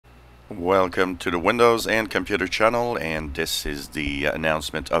Welcome to the Windows and Computer channel, and this is the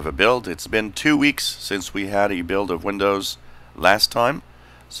announcement of a build. It's been 2 weeks since we had a build of Windows last time.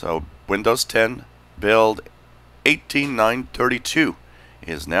 So Windows 10 build 18932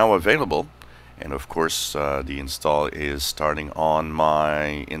 is now available, and of course the install is starting on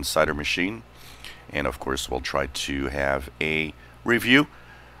my Insider machine, and of course we'll try to have a review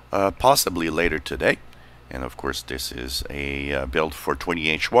possibly later today. And of course this is a build for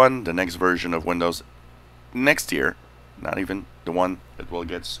 20H1, the next version of Windows next year, not even the one that we'll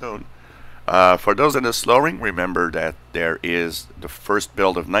get soon. For those in the slow ring, remember that there is the first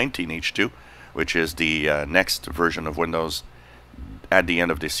build of 19H2, which is the next version of Windows at the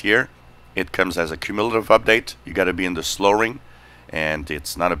end of this year. It comes as a cumulative update. You got to be in the slow ring, and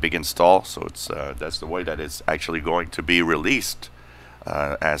it's not a big install, so it's that's the way that it's actually going to be released.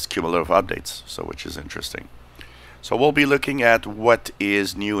 As cumulative updates, so which is interesting. So we'll be looking at what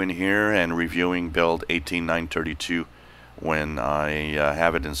is new in here and reviewing build 18932 when I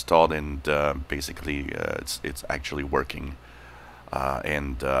have it installed, and basically it's actually working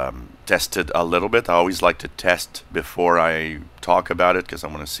and tested a little bit. I always like to test before I talk about it because I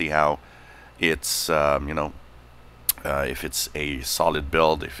want to see how it's if it's a solid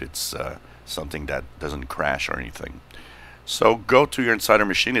build, if it's something that doesn't crash or anything. So go to your Insider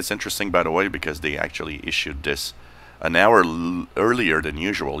machine. It's interesting, by the way, because they actually issued this an hour earlier than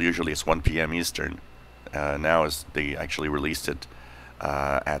usual. Usually it's 1 p.m. Eastern. Now they actually released it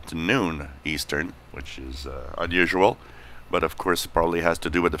at noon Eastern, which is unusual. But of course, probably has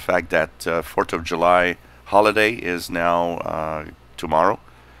to do with the fact that 4th of July holiday is now tomorrow.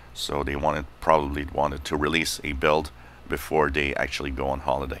 So they probably wanted to release a build before they actually go on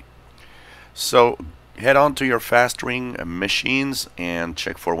holiday. So head on to your fast ring machines and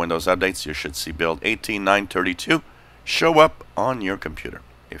check for Windows updates. You should see build 18932 show up on your computer.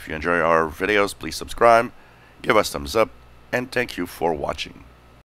 If you enjoy our videos, please subscribe, give us thumbs up, and thank you for watching.